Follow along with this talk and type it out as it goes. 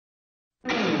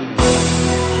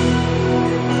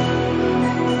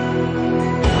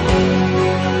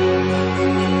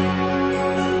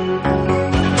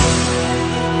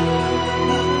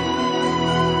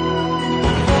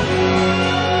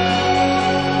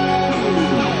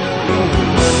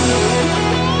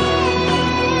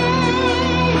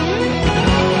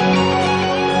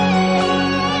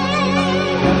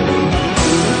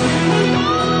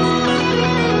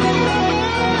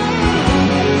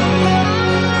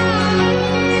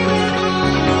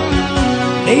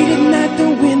Late at night the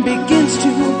wind begins to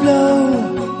blow.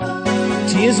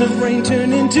 Tears of rain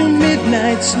turn into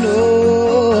midnight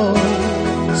snow.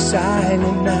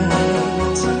 Silent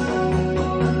night,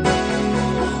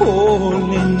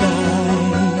 holy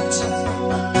night.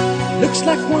 Looks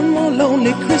like one more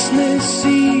lonely Christmas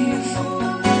Eve.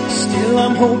 Still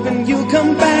I'm hoping you'll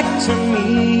come back to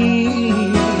me.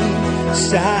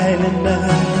 Silent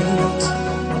night,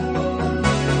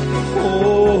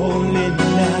 holy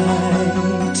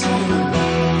night.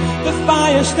 The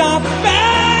fire stopped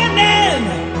burning,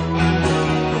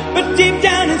 but deep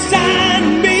down inside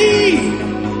me,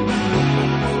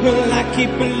 well, I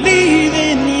keep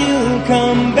believing you'll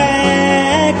come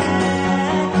back.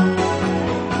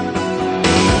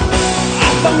 I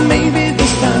thought maybe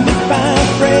this time if I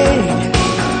prayed,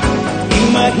 you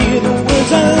might hear the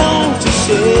words I long to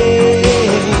say.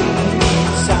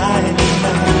 Silent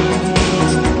night,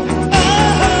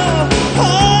 oh,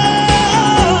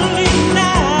 holy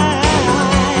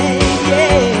night,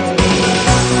 yeah.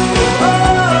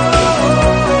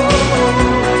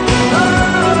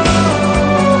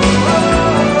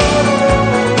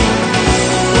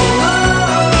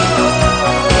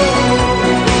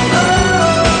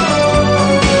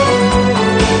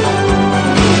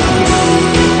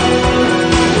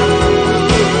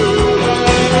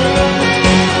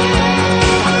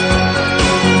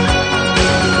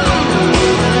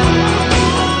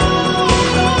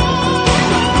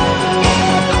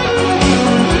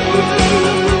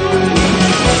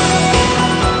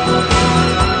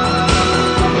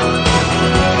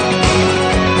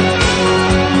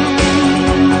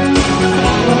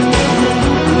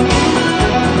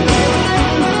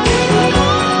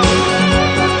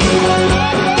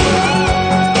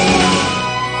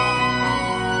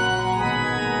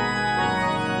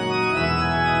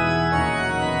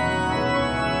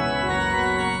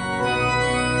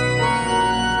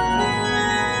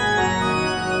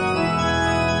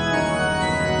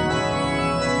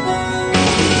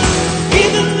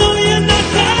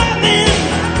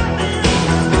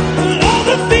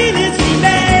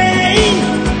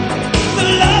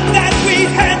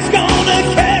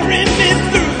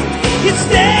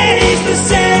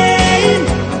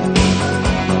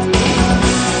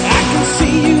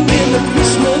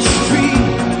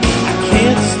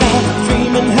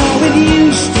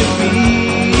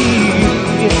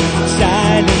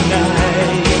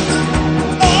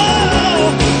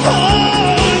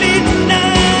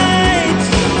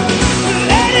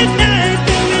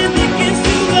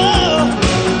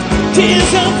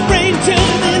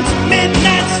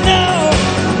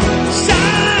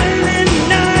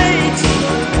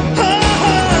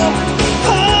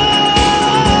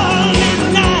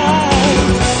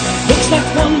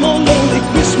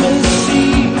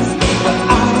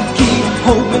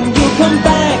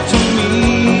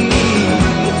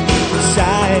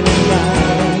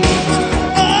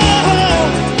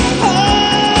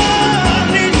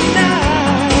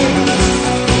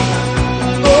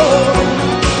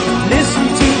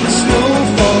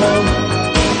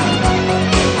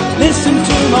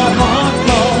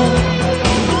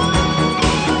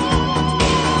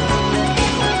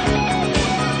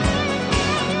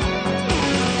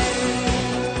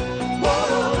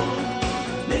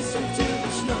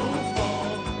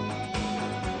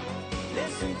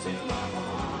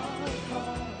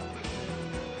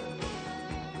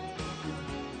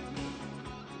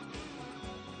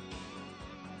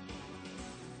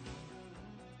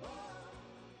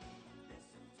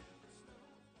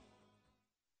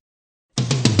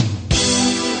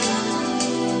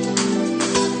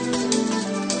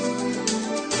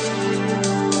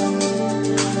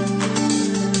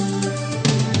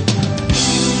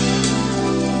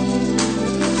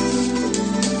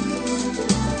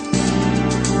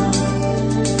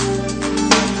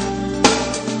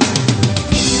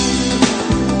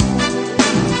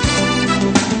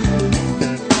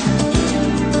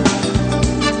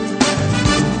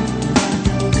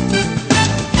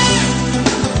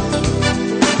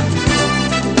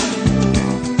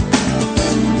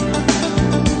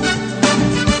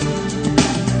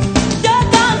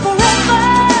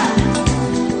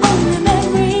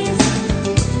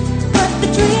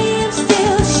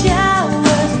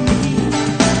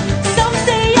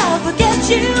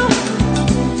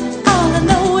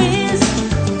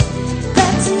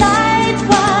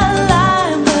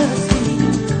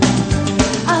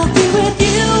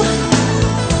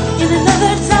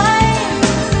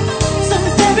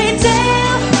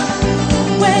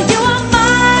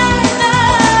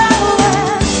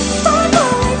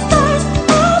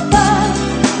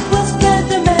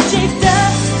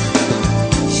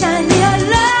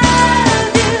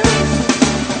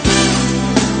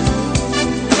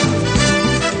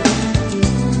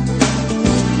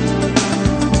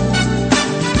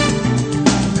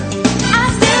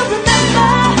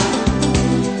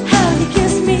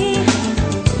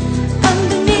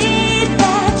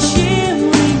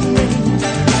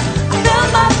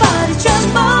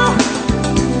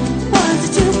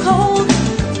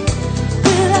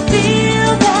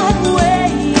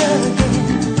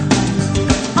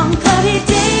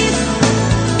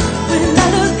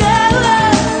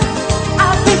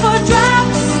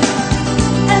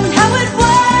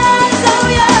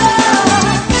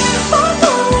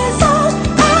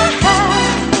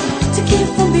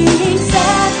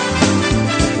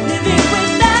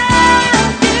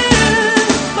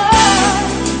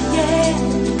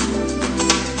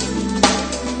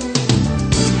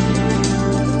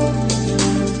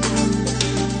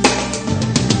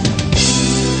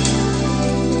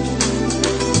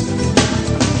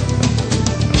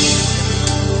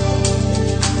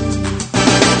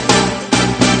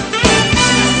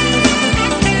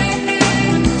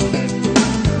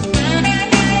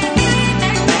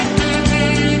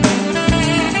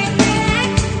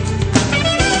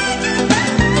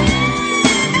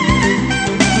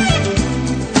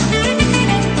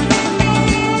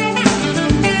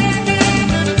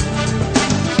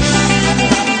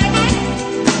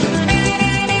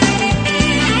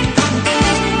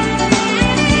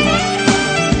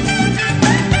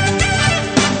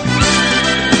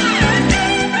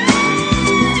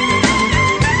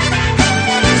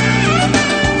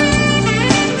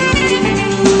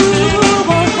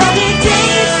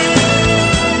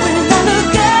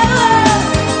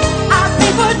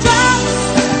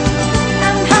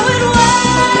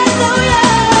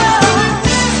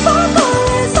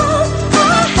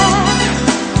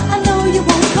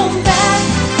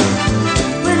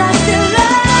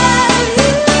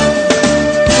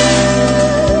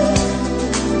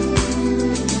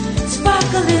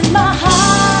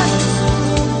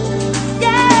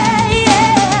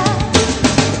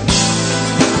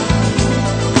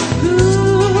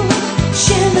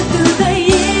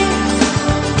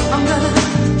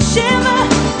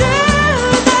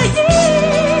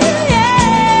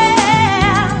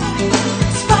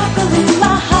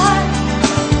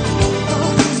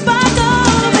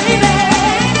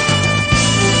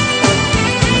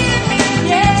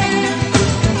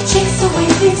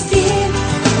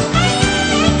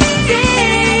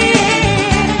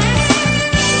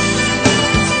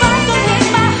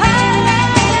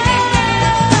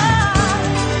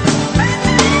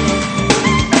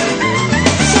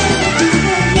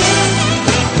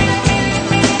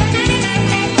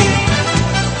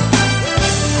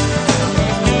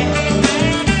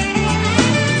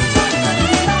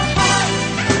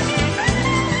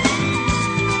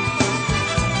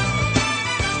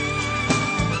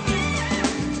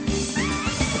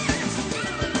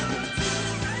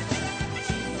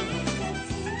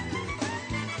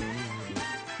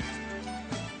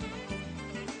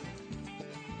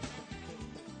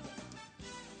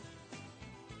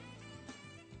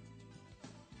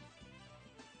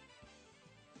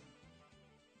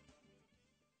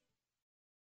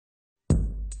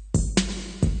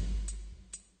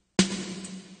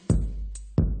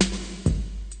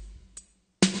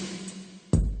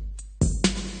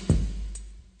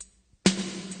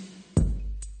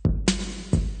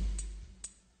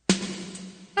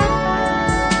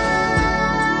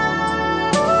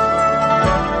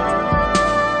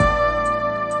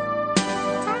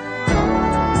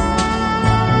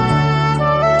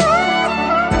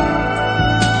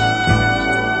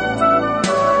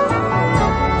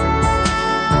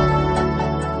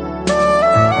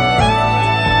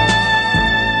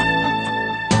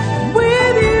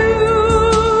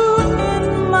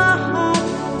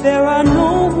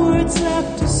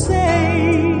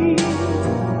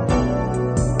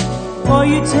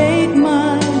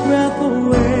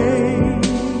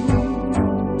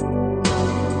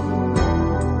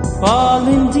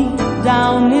 falling deep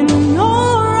down in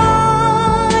your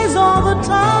eyes all the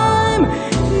time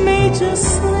may just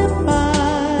slip by.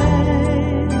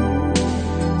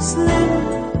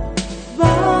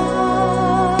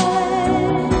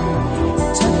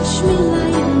 Touch me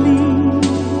lightly,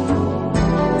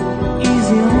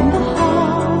 easy on the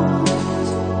heart.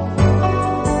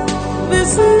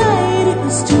 This night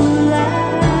is to last.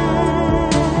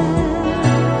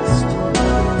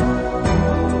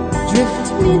 Drift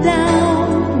me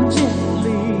down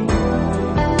gently,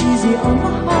 easy on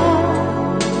the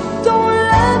heart. Don't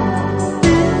let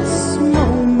this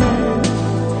moment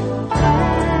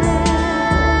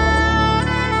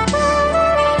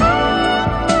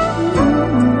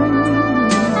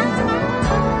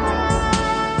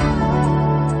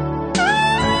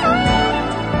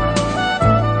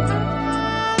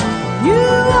you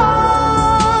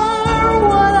are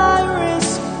what I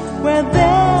risk where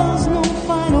there's no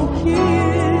final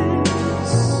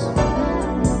kiss.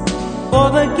 For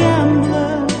the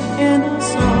gambler in us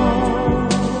all,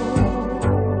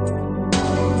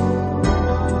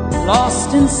 lost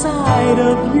inside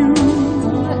of you,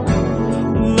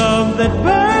 love that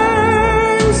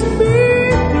burns me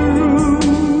through.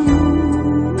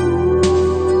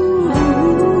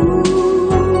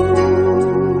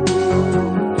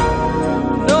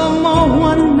 No more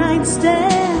one night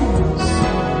stands.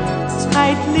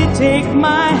 Tightly take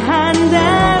my hand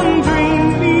and dream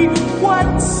me what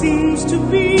seems to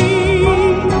be.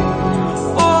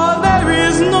 For there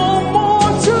is no more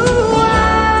to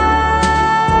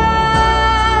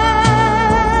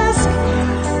ask,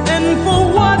 and for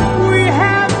what we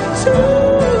have to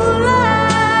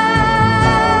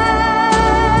last.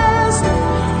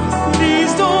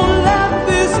 Please don't let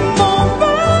this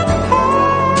moment pass.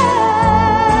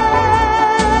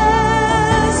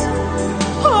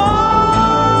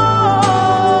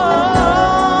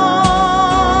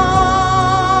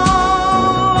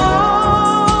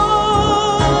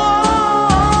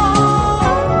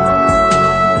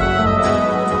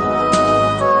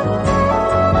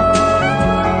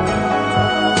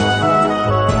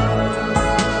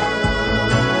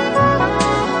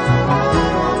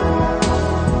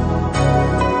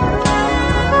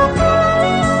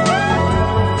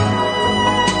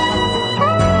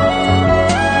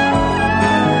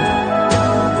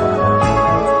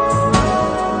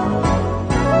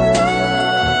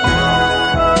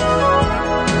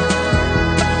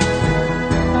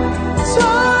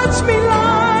 Touch me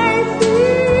lightly,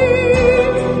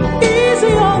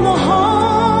 easy on the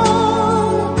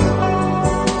heart.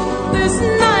 This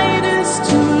night is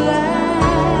to last.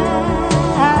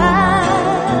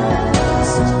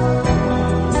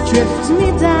 Drift me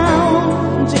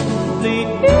down gently,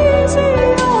 easy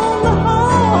on the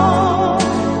heart.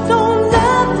 Don't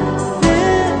let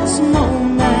this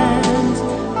moment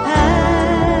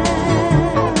pass.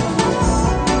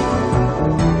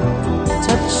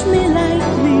 Touch me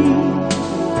lightly,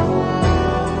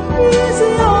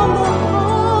 easy on the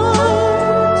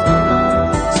heart.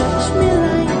 Touch me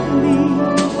lightly,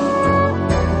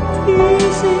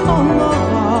 easy on the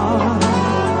heart.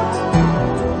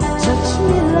 Touch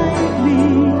me lightly,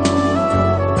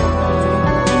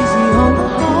 easy on the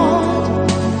heart.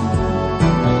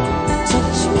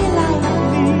 Touch me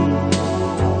lightly,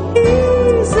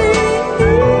 easy,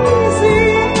 easy,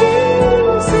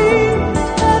 easy.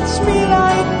 Touch me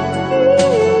lightly,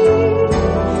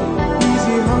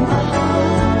 easy on the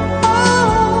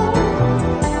heart.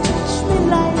 Touch me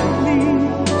lightly,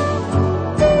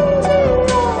 easy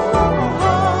on the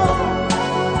heart.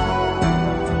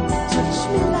 Touch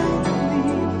me lightly,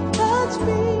 touch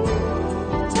me,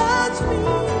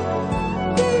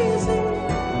 easy.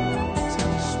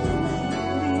 Touch me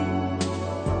lightly,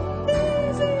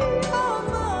 easy on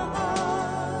the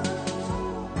heart.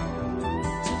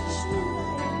 Touch me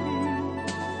lightly,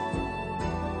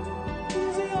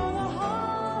 easy on the heart.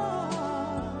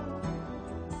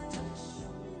 Touch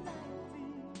me lightly,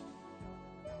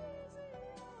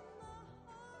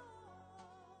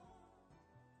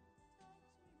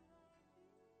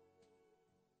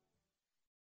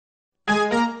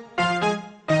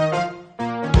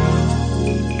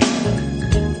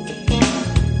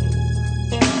 easy on the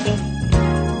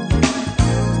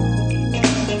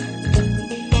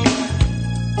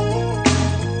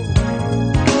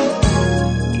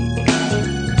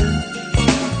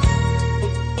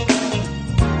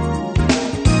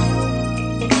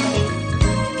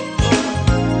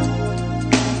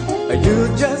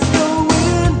You're just a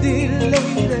windy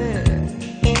lady,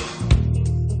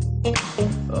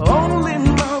 only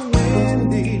my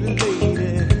windy lady.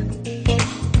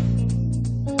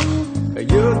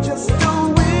 You're just a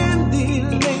windy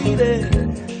lady.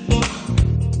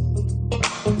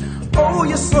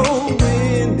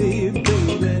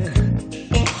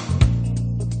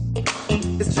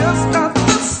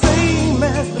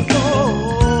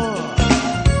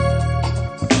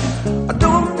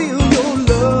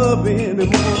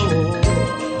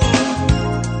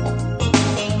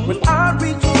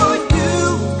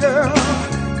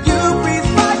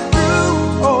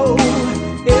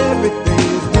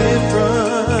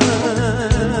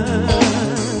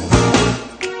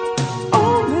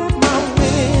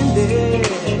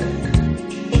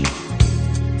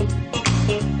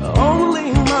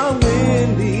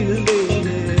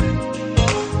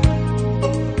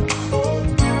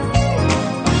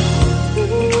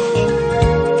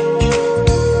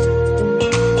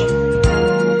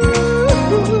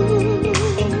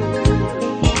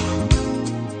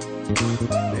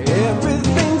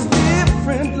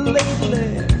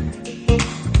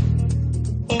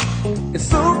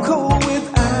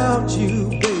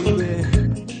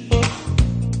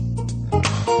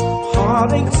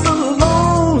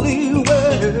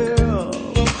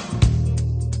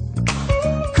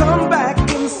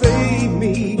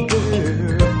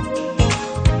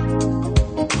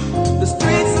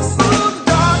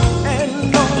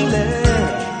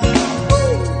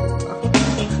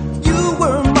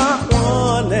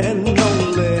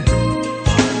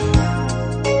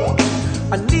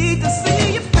 I need to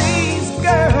see your face,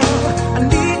 girl. I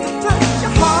need to touch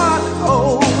your heart.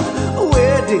 Oh,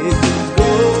 where did you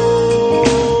go?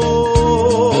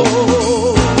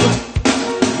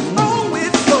 Oh,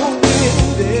 it's so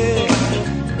windy,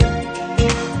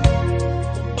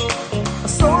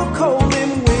 so cold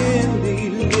and windy,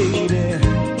 lady.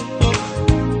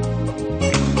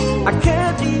 I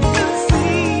can't even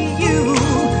see you.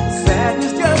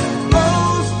 Sadness just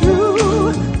flows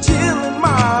through, chilling my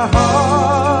heart.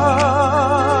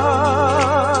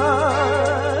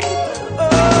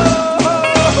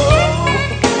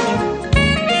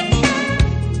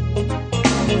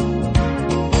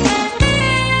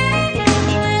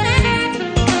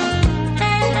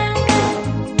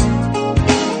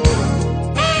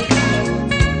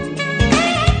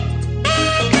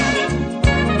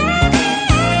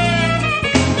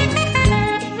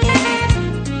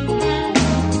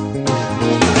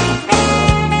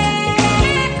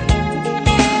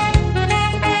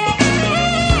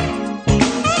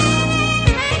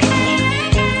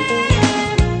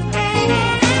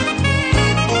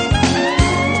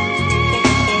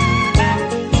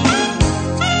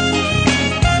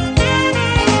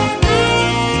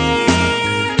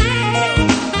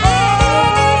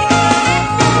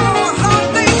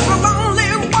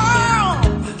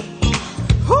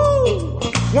 Oh,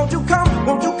 won't you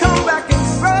come back and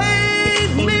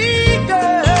save me,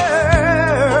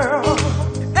 girl?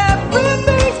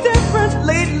 Everything's different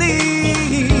lately,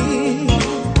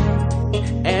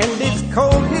 and it's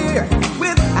cold here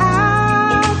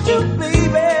without you,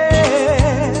 baby.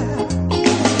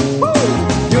 Woo!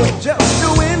 You're just a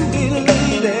windy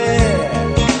lady.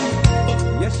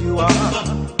 Yes, you are.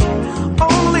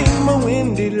 Only my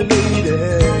windy lady.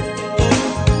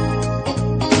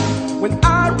 When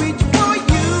I reach for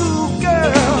you,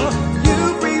 girl, you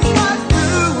breathe right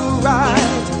through,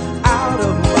 right out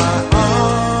of my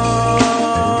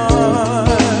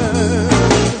arms.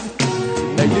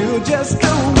 Now you're just a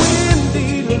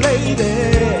windy lady,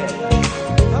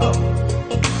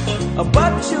 oh,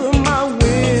 but you're my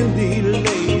windy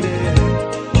lady.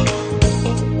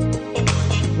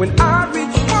 When I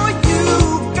reach for you,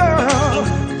 girl,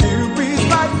 you breathe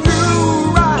right through,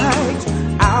 right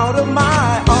out of my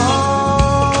arms.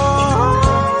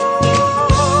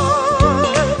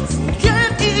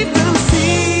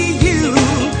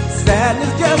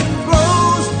 Sadness just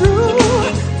flows through,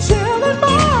 chilling my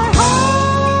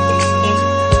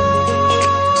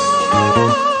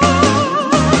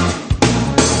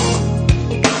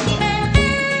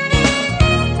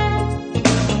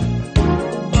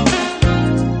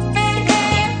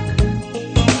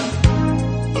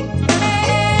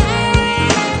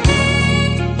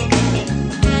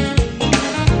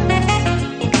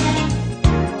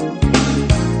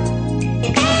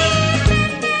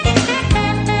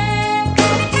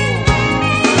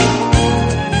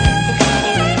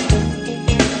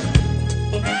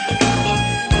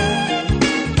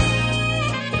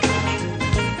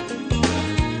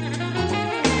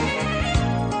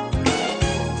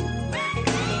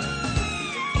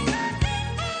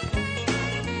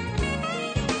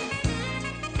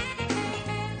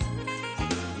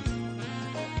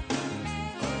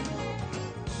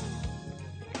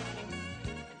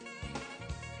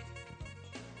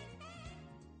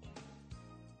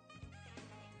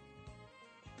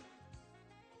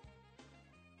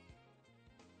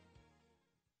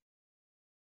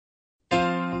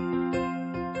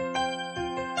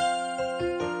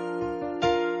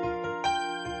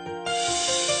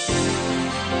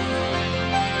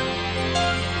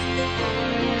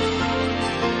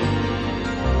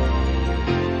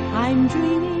I'm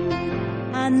dreaming,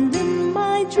 and in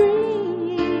my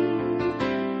dream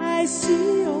I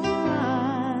see your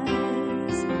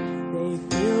eyes. They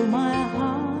fill my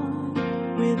heart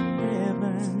with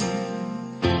heaven.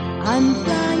 I'm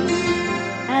flying,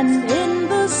 and in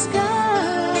the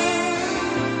sky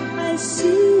I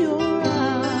see your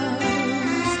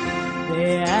eyes.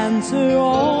 They answer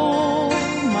all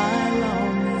my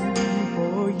longing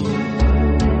for you.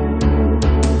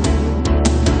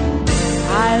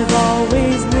 I've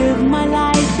always lived my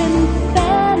life in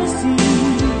fantasy,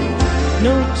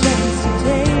 no chance to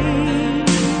take,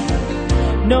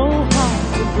 no heart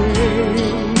to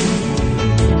break.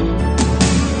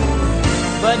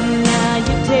 But now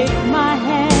you take my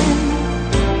hand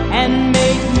and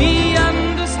make me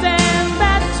understand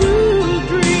that two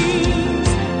dreams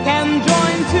can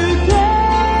join together.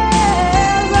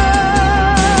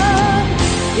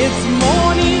 It's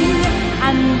morning,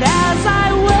 and as I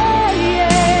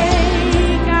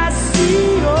wake, I see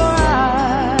your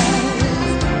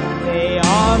eyes. They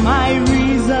are my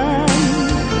reason,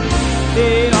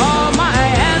 they are my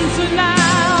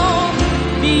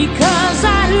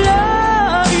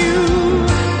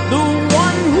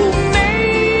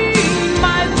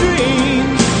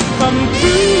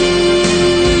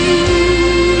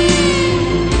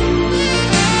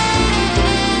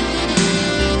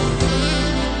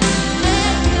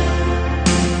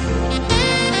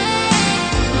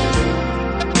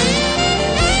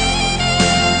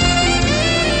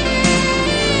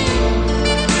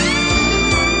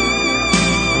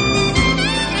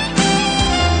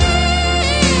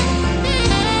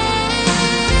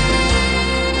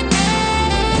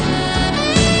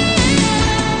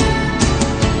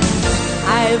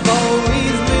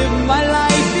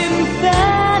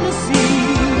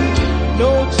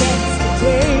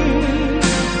take,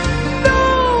 no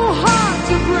heart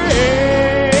to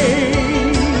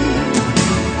break.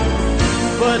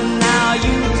 But now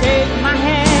you take my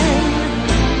hand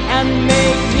and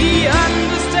make me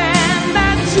understand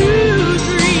that two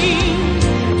dreams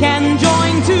can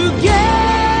join together.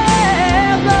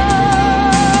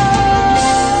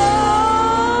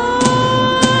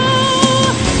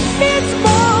 It's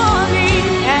morning,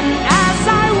 and as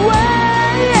I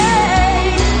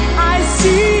wait, I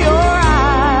see your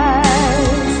eyes.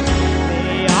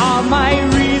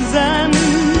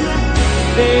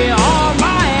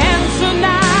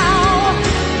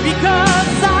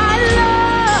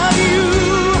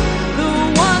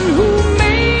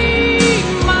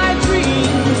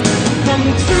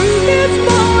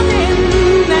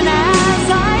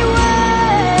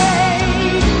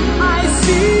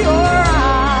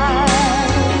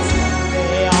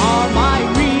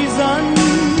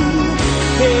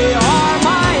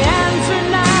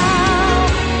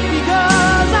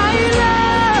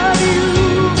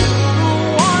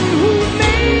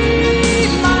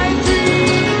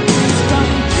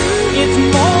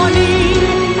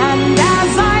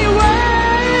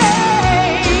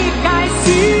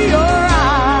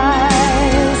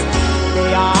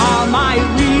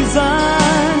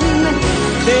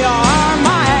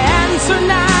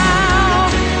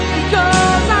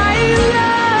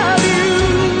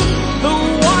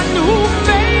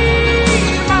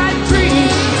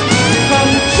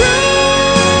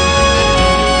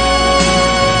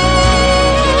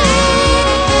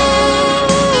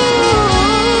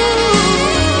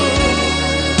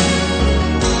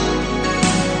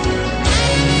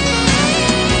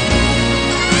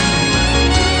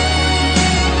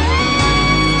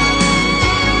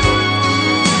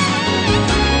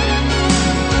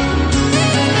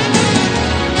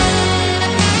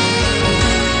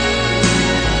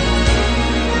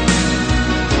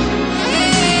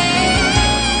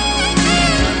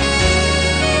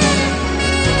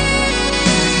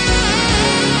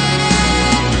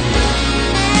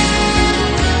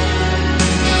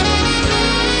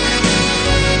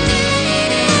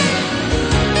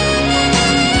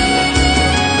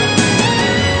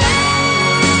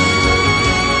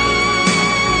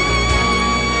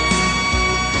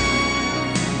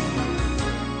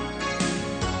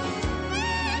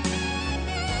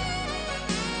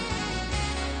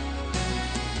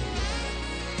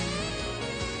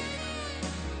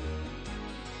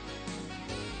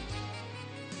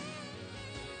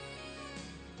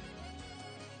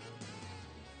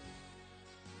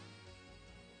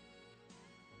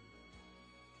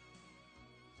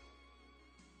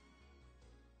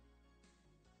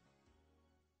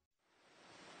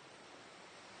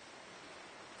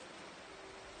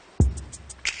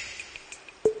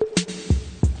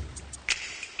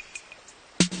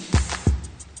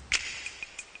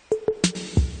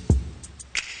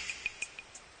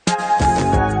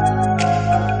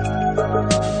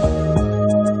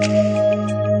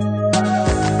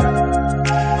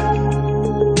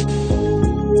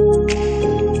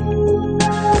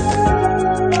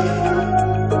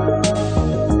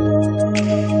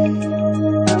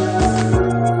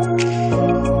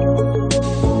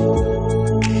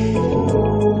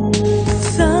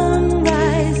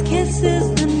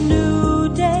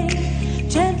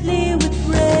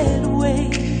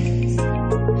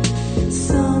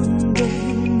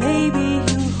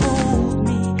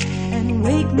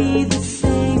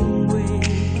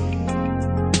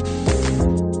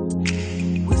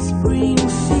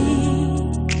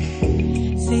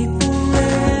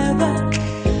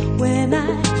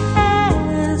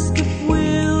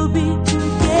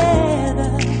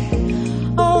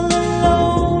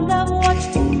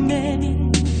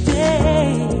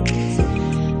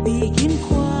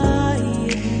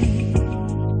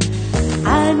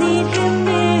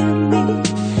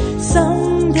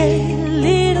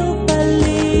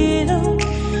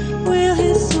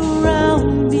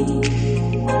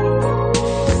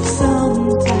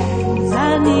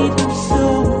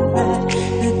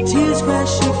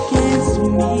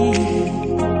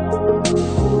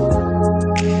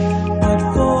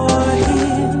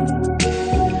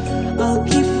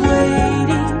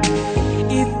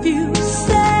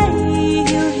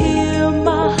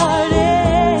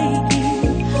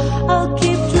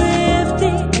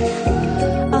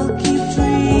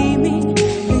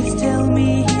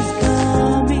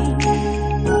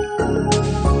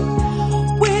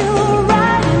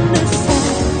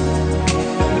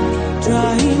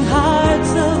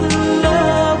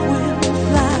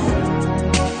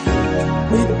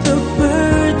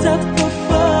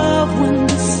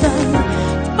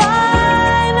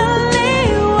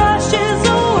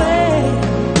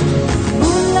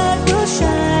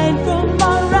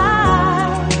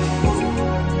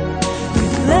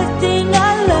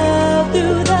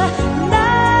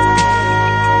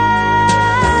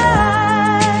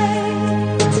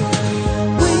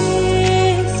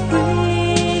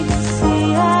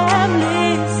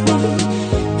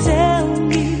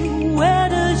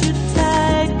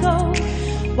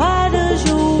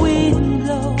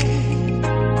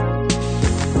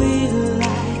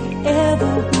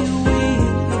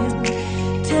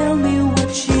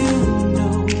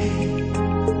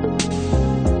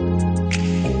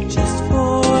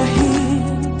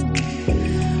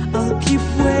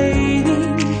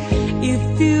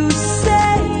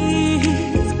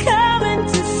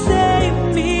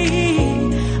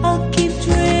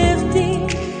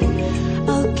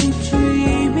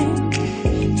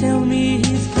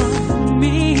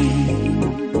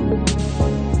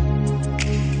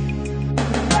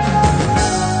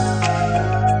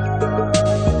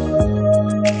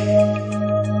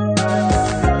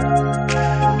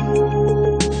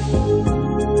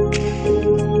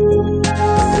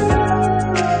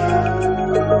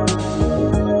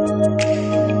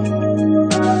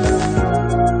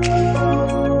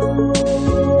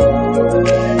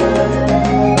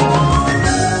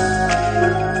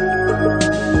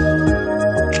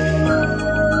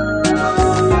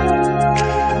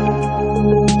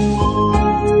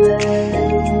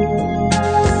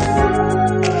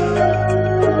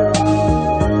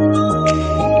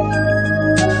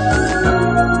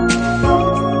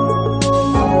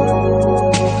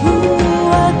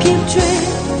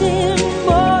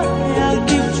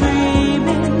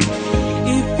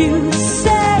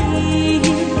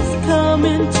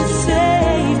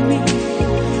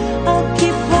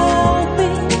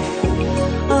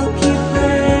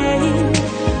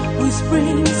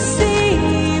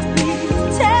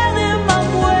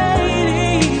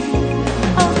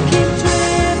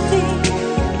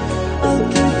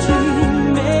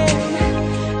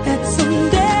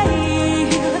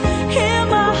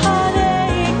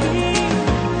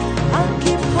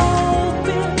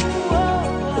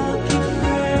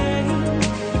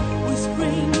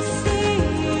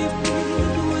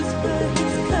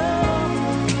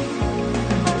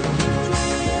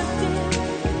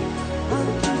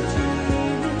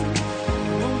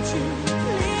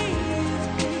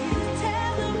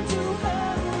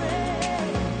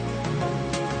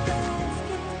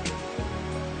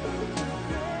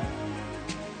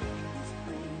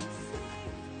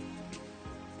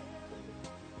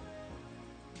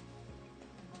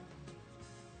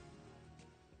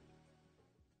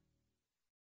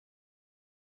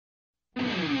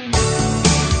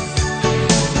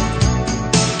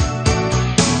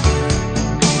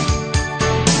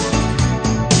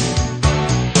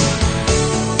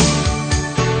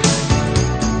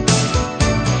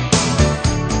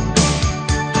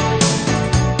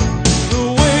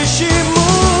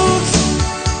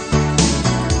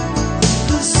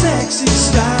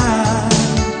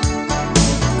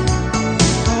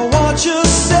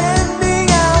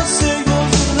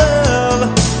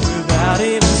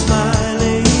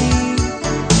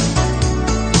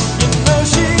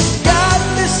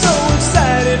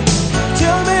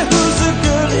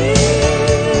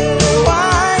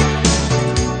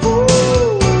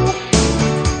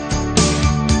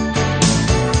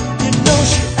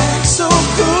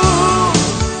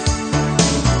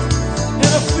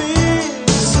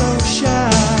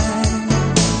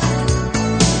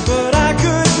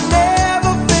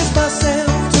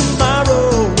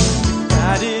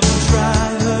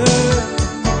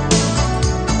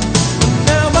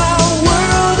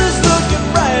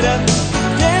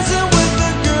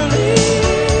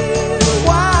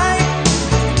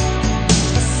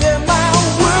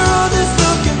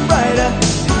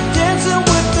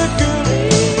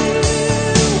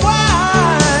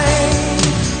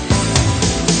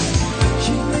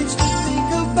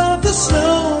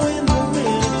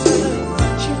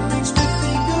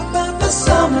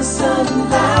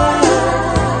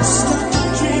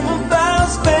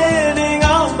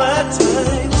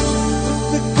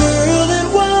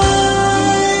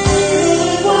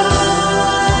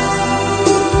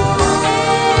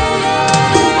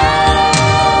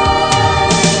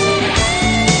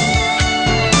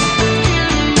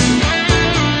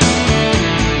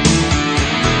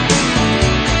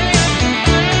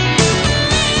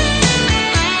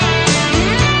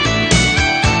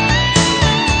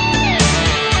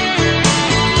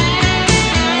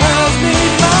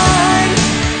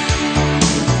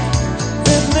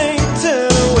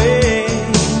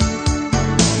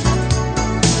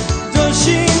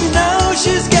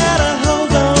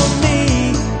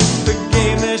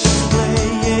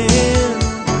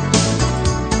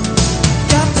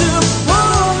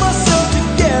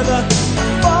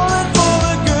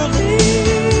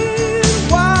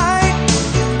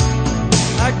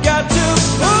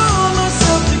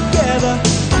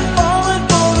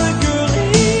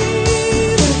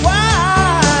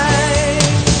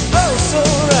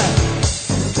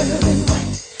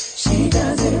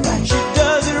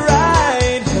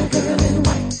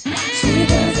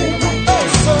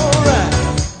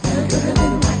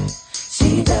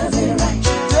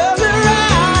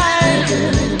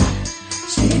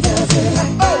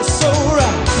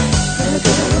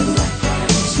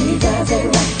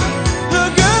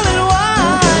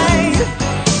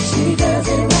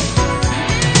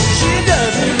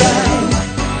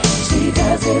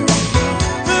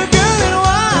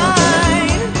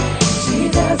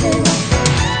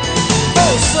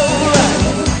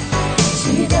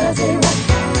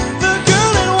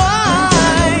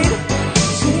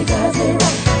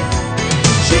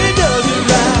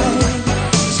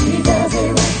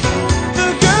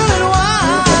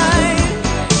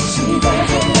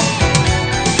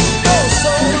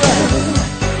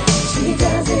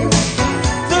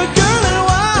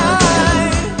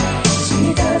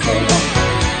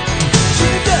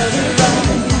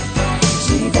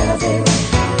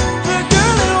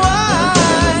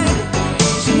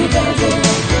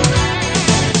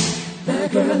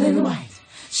 girl in white,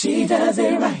 she does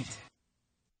it right.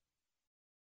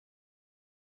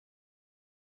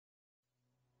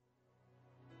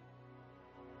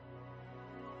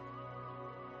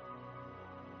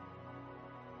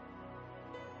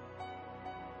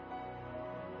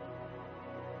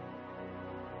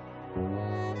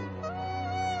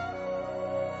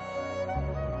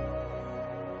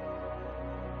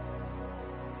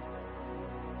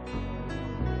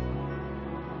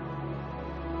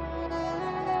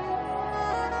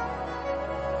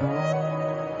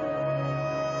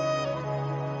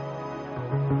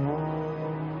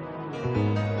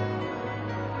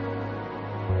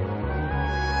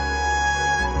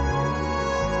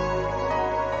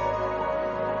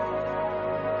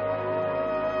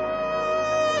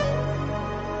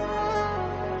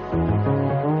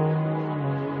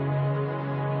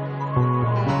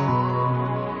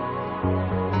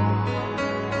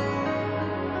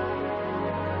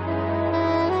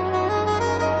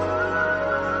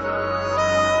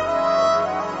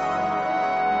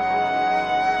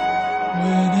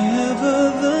 Whenever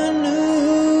the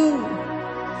new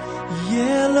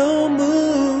yellow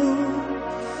moon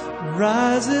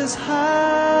rises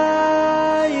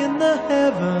high in the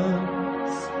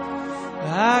heavens,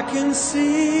 I can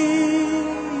see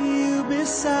you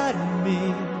beside me,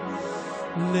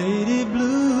 Lady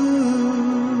Blue.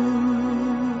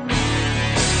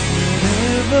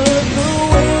 Whenever the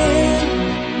wind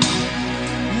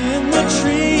in the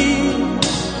trees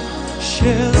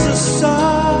shares a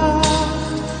soft,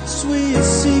 sweet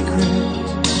secret,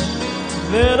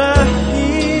 then I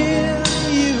hear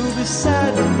you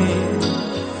beside me,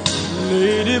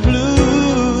 Lady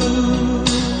Blue.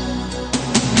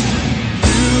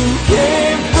 You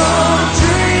came from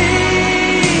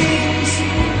dreams,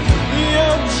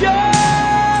 you're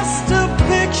just a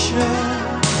picture,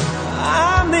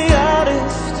 I'm the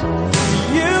artist,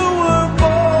 you were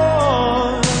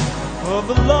born of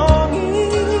the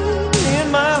longing in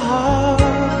my heart.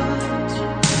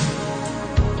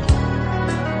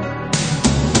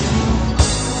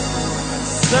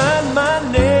 Sign my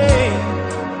name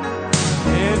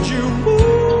and you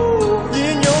moved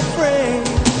in your frame,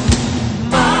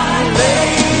 my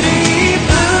Lady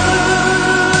Blue.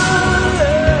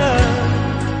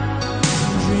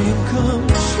 Dream come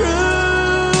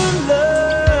true,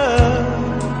 love.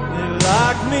 They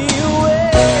locked me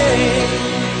away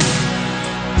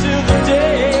till the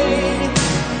day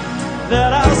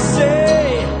that I'll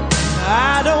say I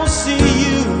don't see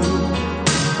you,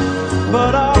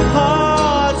 but our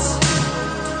hearts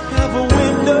have a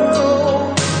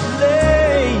window,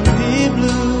 Lady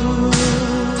Blue.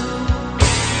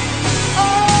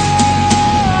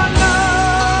 Oh no,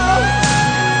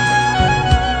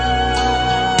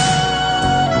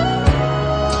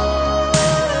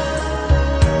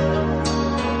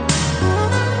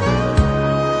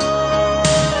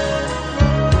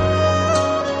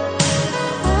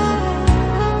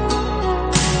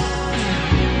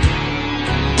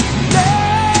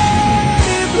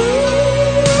 Lady Blue.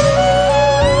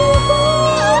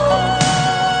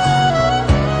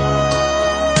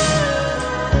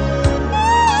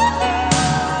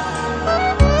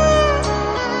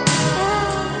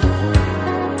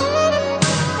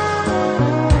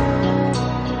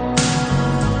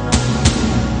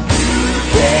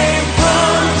 Came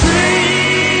from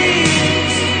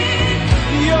dreams,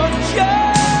 you're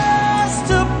just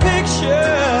a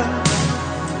picture,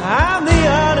 I'm the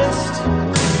artist,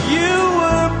 you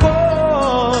were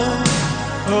born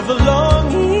of the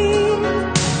longing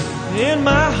in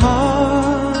my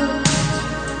heart.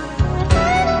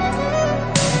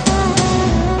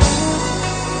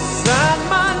 Sign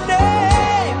my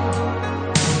name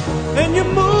and you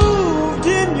moved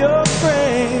in your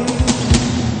frame,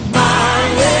 my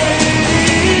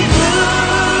Lady Blue.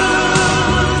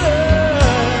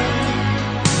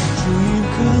 Dream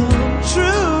come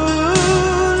true,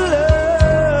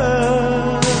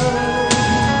 love.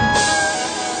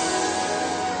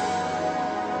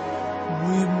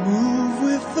 We move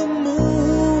with the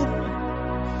moon,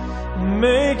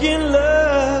 making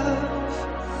love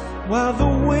while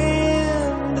the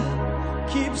wind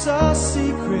keeps our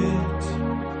secret,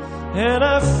 and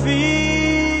I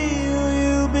feel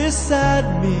you beside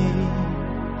me,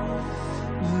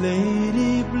 Lady